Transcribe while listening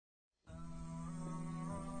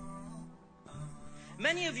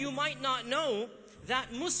Many of you might not know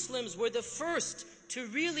that Muslims were the first to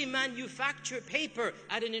really manufacture paper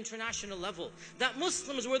at an international level. That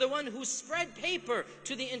Muslims were the one who spread paper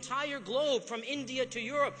to the entire globe, from India to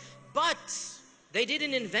Europe. But they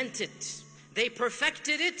didn't invent it. They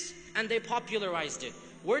perfected it and they popularized it.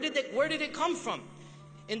 Where did it come from?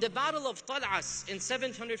 In the Battle of Tal'as in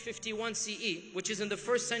 751 CE, which is in the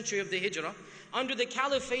 1st century of the Hijrah, under the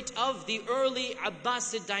caliphate of the early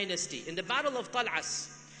Abbasid dynasty, in the Battle of Tal'as,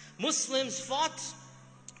 Muslims fought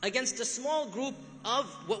against a small group of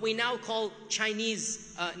what we now call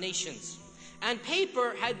Chinese nations. And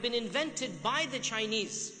paper had been invented by the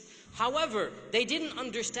Chinese. However, they didn't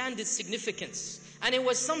understand its significance. And it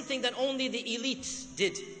was something that only the elite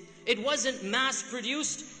did. It wasn't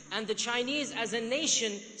mass-produced, and the Chinese as a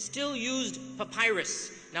nation still used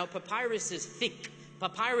papyrus. Now papyrus is thick.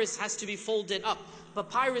 Papyrus has to be folded up.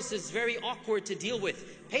 Papyrus is very awkward to deal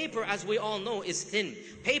with. Paper, as we all know, is thin.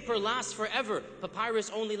 Paper lasts forever.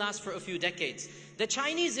 Papyrus only lasts for a few decades. The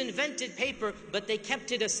Chinese invented paper, but they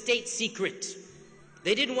kept it a state secret.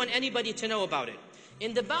 They didn't want anybody to know about it.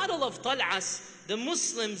 In the Battle of Tal'as, the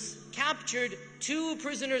Muslims captured 2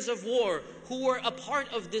 prisoners of war who were a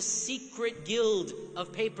part of this secret guild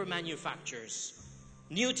of paper manufacturers.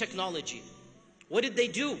 New technology. What did they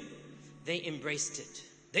do? They embraced it.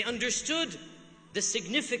 They understood the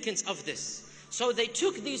significance of this. So they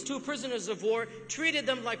took these 2 prisoners of war, treated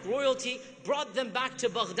them like royalty, brought them back to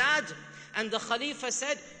Baghdad, and the Khalifa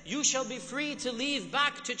said, "You shall be free to leave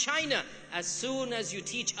back to China as soon as you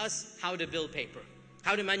teach us how to build paper,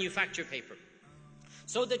 how to manufacture paper."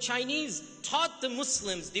 So the Chinese taught the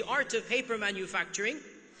Muslims the art of paper manufacturing,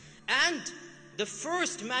 and the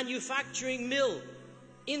first manufacturing mill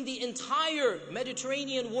in the entire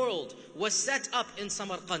Mediterranean world was set up in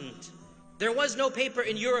Samarkand. There was no paper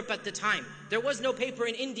in Europe at the time. There was no paper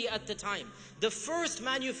in India at the time. The first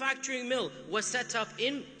manufacturing mill was set up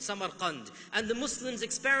in Samarkand. And the Muslims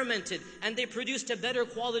experimented and they produced a better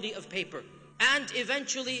quality of paper. And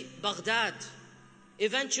eventually Baghdad,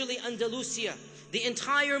 eventually Andalusia. The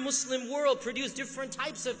entire Muslim world produced different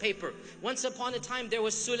types of paper. Once upon a time there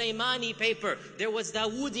was Sulaymani paper, there was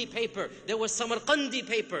Dawoodi paper, there was Samarkandi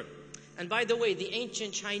paper. And by the way, the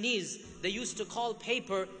ancient Chinese, they used to call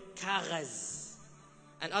paper kaghaz.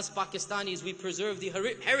 And us Pakistanis, we preserve the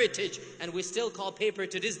heritage and we still call paper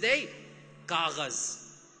to this day kaghaz.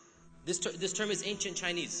 This term is ancient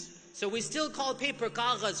Chinese. So we still call paper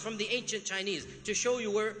kaghaz from the ancient Chinese to show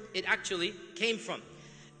you where it actually came from.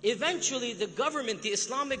 Eventually the government, the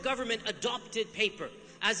Islamic government, adopted paper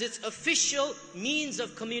as its official means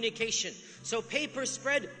of communication. So paper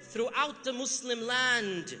spread throughout the Muslim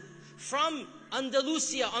land, from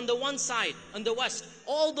Andalusia on the one side, on the west,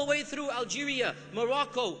 all the way through Algeria,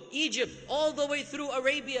 Morocco, Egypt, all the way through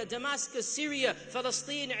Arabia, Damascus, Syria,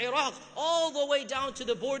 Palestine, Iraq, all the way down to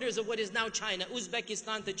the borders of what is now China,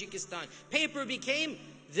 Uzbekistan, Tajikistan. Paper became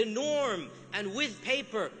the norm, and with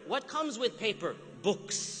paper, what comes with paper?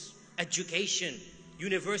 Books, education,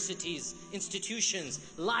 universities, institutions,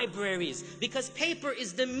 libraries, because paper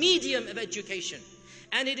is the medium of education.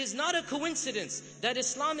 And it is not a coincidence that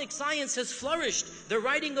Islamic science has flourished, the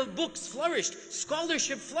writing of books flourished,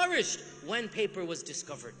 scholarship flourished when paper was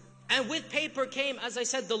discovered. And with paper came, as I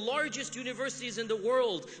said, the largest universities in the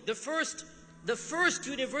world. The first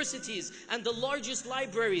universities and the largest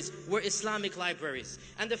libraries were Islamic libraries.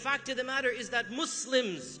 And the fact of the matter is that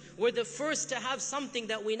Muslims were the first to have something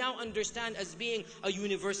that we now understand as being a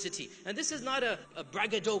university. And this is not a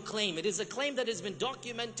braggadocio claim. It is a claim that has been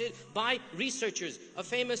documented by researchers. A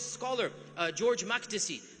famous scholar, George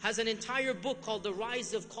Makdisi, has an entire book called The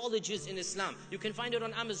Rise of Colleges in Islam. You can find it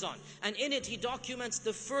on Amazon. And in it he documents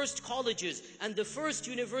the first colleges and the first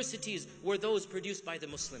universities were those produced by the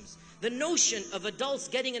Muslims. The notion of adults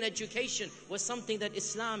getting an education was something that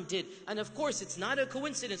Islam did. And of course, it's not a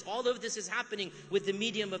coincidence. All of this is happening with the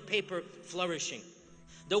medium of paper flourishing.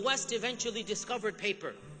 The West eventually discovered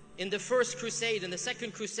paper. In the first crusade and the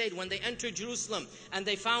second crusade, when they entered Jerusalem and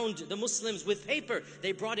they found the Muslims with paper,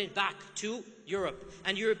 they brought it back to Europe.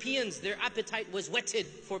 And Europeans, their appetite was whetted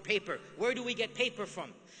for paper. Where do we get paper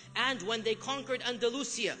from? And when they conquered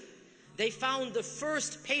Andalusia, they found the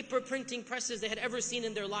first paper printing presses they had ever seen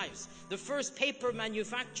in their lives. The first paper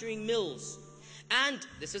manufacturing mills. And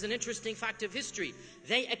this is an interesting fact of history.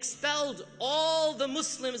 They expelled all the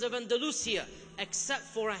Muslims of Andalusia except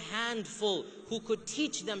for a handful who could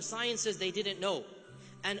teach them sciences they didn't know.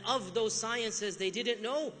 And of those sciences they didn't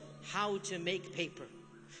know how to make paper.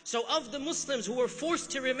 So of the Muslims who were forced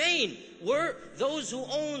to remain were those who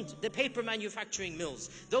owned the paper manufacturing mills,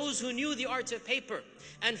 those who knew the art of paper.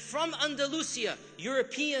 And from Andalusia,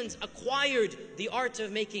 Europeans acquired the art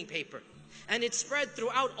of making paper. And it spread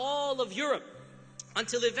throughout all of Europe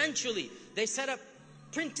until eventually they set up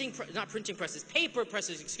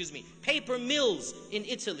paper mills in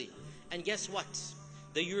Italy. And guess what?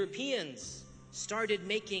 The Europeans started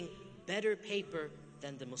making better paper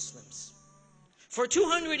than the Muslims. For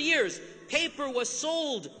 200 years, paper was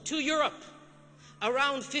sold to Europe.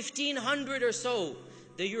 Around 1500 or so,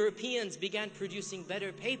 the Europeans began producing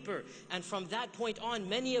better paper. And from that point on,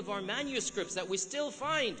 many of our manuscripts that we still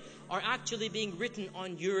find are actually being written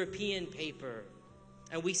on European paper.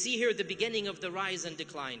 And we see here the beginning of the rise and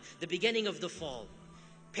decline, the beginning of the fall.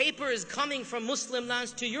 Paper is coming from Muslim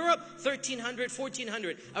lands to Europe, 1300,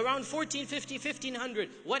 1400. Around 1450, 1500,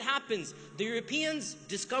 what happens? The Europeans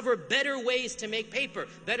discover better ways to make paper,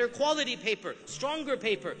 better quality paper, stronger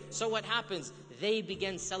paper. So what happens? They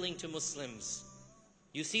begin selling to Muslims.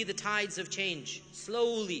 You see the tides of change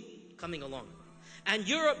slowly coming along. And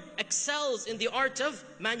Europe excels in the art of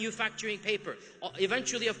manufacturing paper.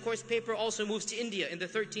 Eventually, of course, paper also moves to India in the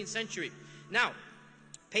 13th century. Now,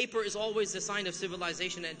 paper is always a sign of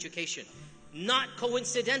civilization and education. Not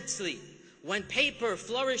coincidentally, when paper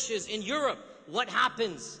flourishes in Europe, what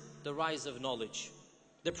happens? The rise of knowledge.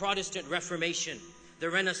 The Protestant Reformation,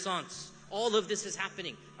 the Renaissance, all of this is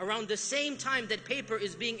happening around the same time that paper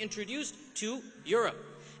is being introduced to Europe.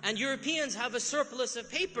 And Europeans have a surplus of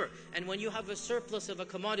paper. And when you have a surplus of a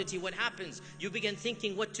commodity, what happens? You begin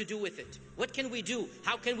thinking what to do with it. What can we do?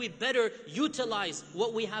 How can we better utilize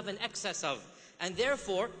what we have in excess of? And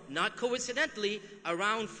therefore, not coincidentally,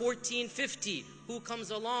 around 1450, who comes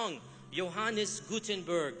along? Johannes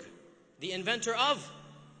Gutenberg, the inventor of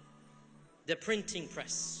the printing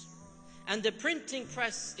press. And the printing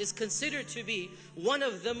press is considered to be one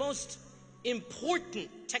of the most important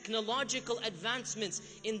technological advancements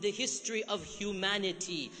in the history of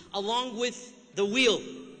humanity, along with the wheel.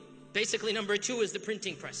 Basically, number two is the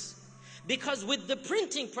printing press. Because with the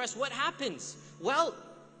printing press, what happens? Well,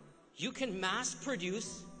 you can mass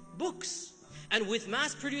produce books. And with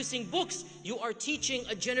mass producing books, you are teaching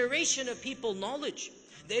a generation of people knowledge.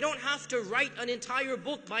 They don't have to write an entire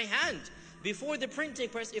book by hand. Before the printing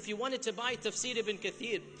press, if you wanted to buy Tafsir ibn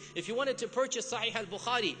Kathir, if you wanted to purchase Sahih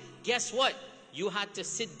al-Bukhari, guess what? You had to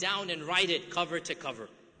sit down and write it cover to cover.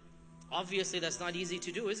 Obviously, that's not easy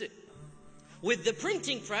to do, is it? With the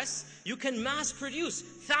printing press, you can mass produce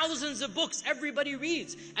thousands of books everybody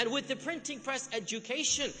reads. And with the printing press,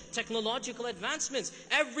 education, technological advancements,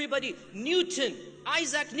 everybody,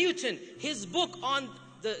 Isaac Newton, his book on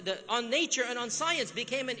nature and on science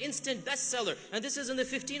became an instant bestseller. And this is in the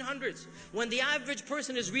 1500s. When the average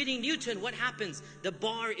person is reading Newton, what happens? The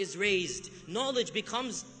bar is raised. Knowledge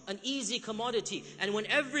becomes an easy commodity. And when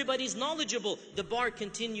everybody's knowledgeable, the bar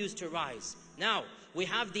continues to rise. Now, we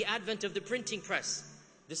have the advent of the printing press.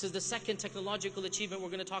 This is the second technological achievement we're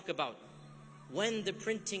going to talk about. When the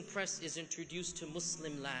printing press is introduced to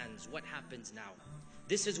Muslim lands, what happens now?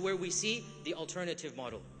 This is where we see the alternative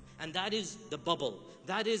model. And that is the bubble.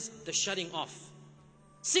 That is the shutting off.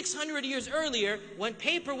 600 years earlier, when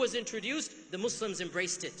paper was introduced, the Muslims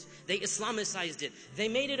embraced it. They Islamicized it. They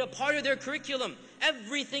made it a part of their curriculum.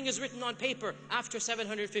 Everything is written on paper after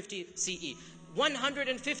 750 CE.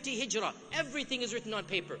 150 Hijrah, everything is written on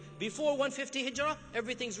paper. Before 150 Hijrah,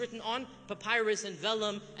 everything's written on papyrus and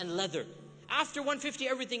vellum and leather. After 150,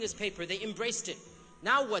 everything is paper. They embraced it.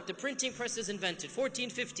 Now what? The printing press is invented,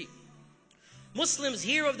 1450. Muslims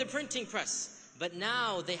hear of the printing press, but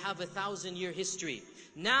now they have a 1,000-year history.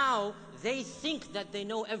 Now they think that they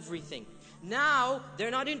know everything. Now they're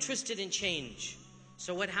not interested in change.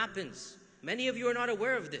 So what happens? Many of you are not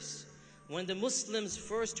aware of this. When the Muslims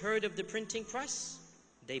first heard of the printing press,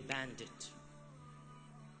 they banned it.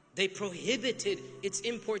 They prohibited its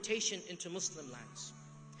importation into Muslim lands.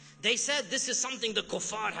 They said this is something the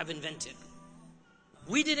kuffar have invented.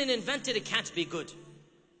 We didn't invent it, it can't be good.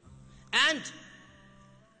 And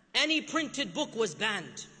any printed book was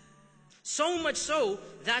banned. So much so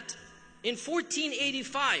that in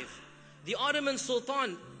 1485, the Ottoman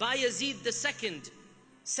Sultan Bayezid II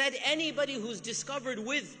said anybody who's discovered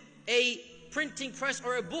with a printing press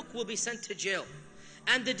or a book will be sent to jail.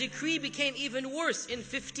 And the decree became even worse in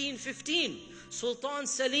 1515. Sultan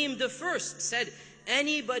Salim I said,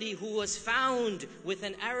 anybody who was found with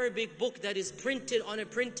an Arabic book that is printed on a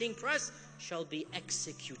printing press shall be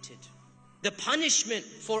executed. The punishment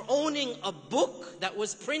for owning a book that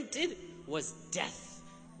was printed was death.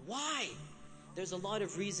 Why? There's a lot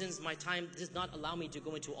of reasons. My time does not allow me to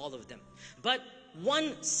go into all of them. But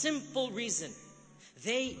one simple reason.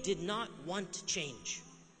 They did not want change.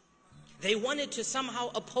 They wanted to somehow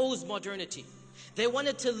oppose modernity. They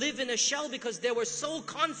wanted to live in a shell because they were so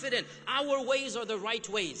confident our ways are the right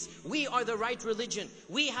ways. We are the right religion.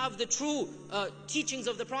 We have the true teachings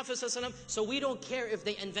of the Prophet ﷺ, so we don't care if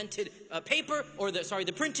they invented paper or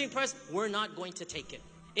the printing press. We're not going to take it.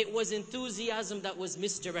 It was enthusiasm that was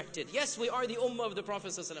misdirected. Yes, we are the ummah of the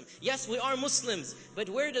Prophet ﷺ. Yes, we are Muslims. But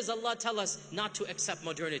where does Allah tell us not to accept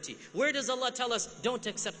modernity? Where does Allah tell us don't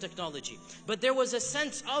accept technology? But there was a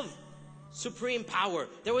sense of supreme power.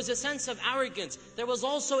 There was a sense of arrogance. There was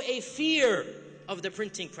also a fear of the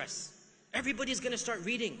printing press. Everybody's going to start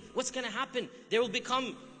reading. What's going to happen? They will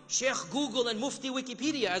become Sheikh Google and Mufti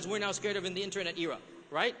Wikipedia, as we're now scared of in the internet era,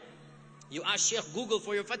 right? You ask Sheikh Google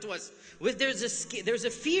for your fatwas. There's a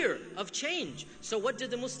fear of change. So what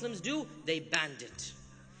did the Muslims do? They banned it.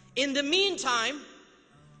 In the meantime,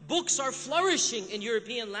 books are flourishing in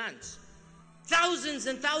European lands. Thousands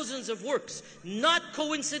and thousands of works. Not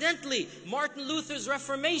coincidentally, Martin Luther's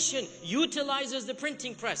Reformation utilizes the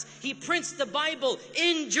printing press. He prints the Bible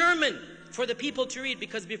in German for the people to read,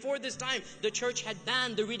 because before this time, the church had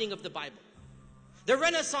banned the reading of the Bible. The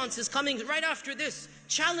Renaissance is coming right after this,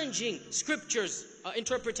 challenging scriptures,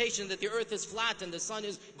 interpretation that the earth is flat and the sun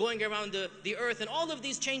is going around the earth, and all of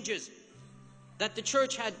these changes that the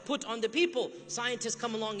church had put on the people. Scientists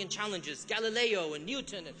come along and challenges, Galileo and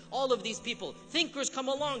Newton and all of these people. Thinkers come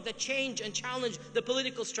along that change and challenge the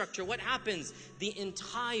political structure. What happens? The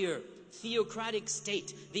entire theocratic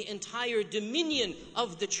state, the entire dominion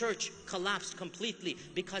of the church collapsed completely,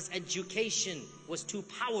 because education was too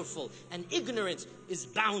powerful and ignorance is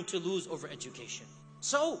bound to lose over education.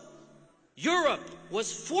 So Europe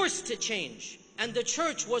was forced to change, and the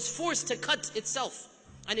church was forced to cut itself.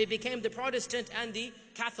 And it became the Protestant and the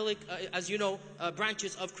Catholic, as you know,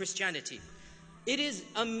 branches of Christianity. It is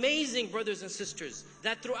amazing, brothers and sisters,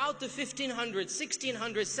 that throughout the 1500s,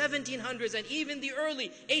 1600s, 1700s, and even the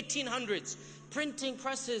early 1800s, printing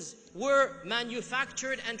presses were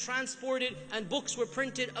manufactured and transported, and books were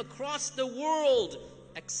printed across the world,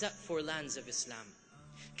 except for lands of Islam.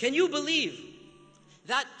 Can you believe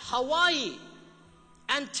that Hawaii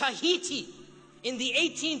and Tahiti in the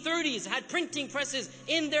 1830s had printing presses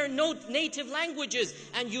in their native languages,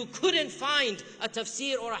 and you couldn't find a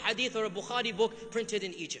tafsir or a hadith or a Bukhari book printed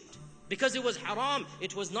in Egypt? Because it was haram,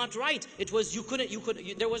 it was not right,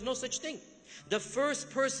 there was no such thing. The first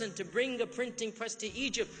person to bring a printing press to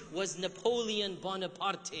Egypt was Napoleon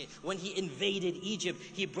Bonaparte. When he invaded Egypt,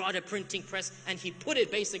 he brought a printing press and he put it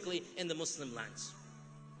basically in the Muslim lands.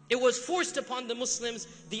 It was forced upon the Muslims.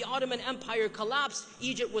 The Ottoman Empire collapsed.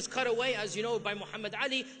 Egypt was cut away, as you know, by Muhammad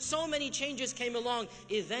Ali. So many changes came along.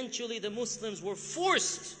 Eventually, the Muslims were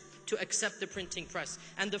forced to accept the printing press.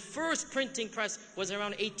 And the first printing press was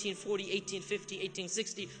around 1840, 1850,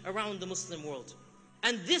 1860, around the Muslim world.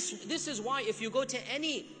 And this is why if you go to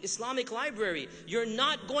any Islamic library, you're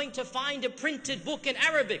not going to find a printed book in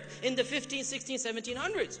Arabic in the 15, 16,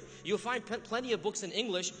 1700s. You'll find plenty of books in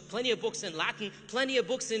English, plenty of books in Latin, plenty of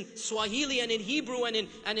books in Swahili and in Hebrew and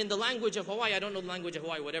in the language of Hawaii. I don't know the language of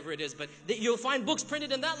Hawaii, whatever it is, but you'll find books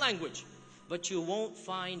printed in that language. But you won't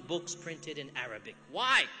find books printed in Arabic.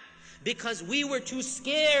 Why? Because we were too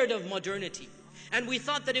scared of modernity. And we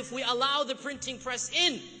thought that if we allow the printing press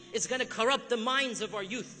in, it's going to corrupt the minds of our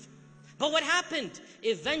youth. But what happened?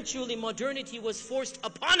 Eventually modernity was forced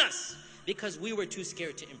upon us because we were too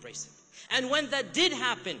scared to embrace it. And when that did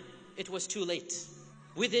happen, it was too late.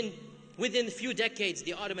 Within a few decades,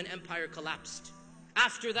 the Ottoman Empire collapsed.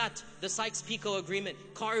 After that, the Sykes-Picot Agreement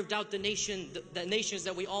carved out the nations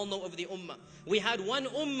that we all know of the Ummah. We had one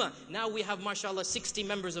Ummah, now we have, mashallah, 60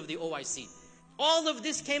 members of the OIC. All of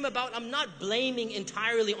this came about. I'm not blaming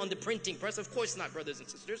entirely on the printing press. Of course not, brothers and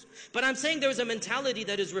sisters. But I'm saying there's a mentality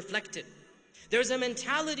that is reflected. There's a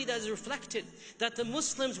mentality that is reflected that the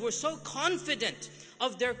Muslims were so confident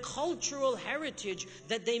of their cultural heritage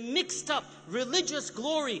that they mixed up religious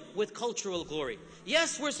glory with cultural glory.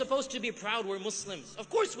 Yes, we're supposed to be proud we're Muslims. Of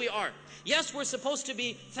course we are. Yes, we're supposed to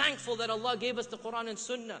be thankful that Allah gave us the Quran and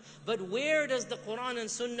Sunnah. But where does the Quran and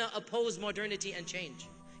Sunnah oppose modernity and change?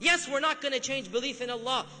 Yes, we're not going to change belief in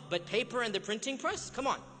Allah, but paper and the printing press? Come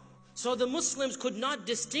on. So the Muslims could not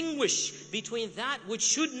distinguish between that which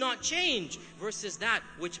should not change versus that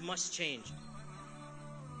which must change.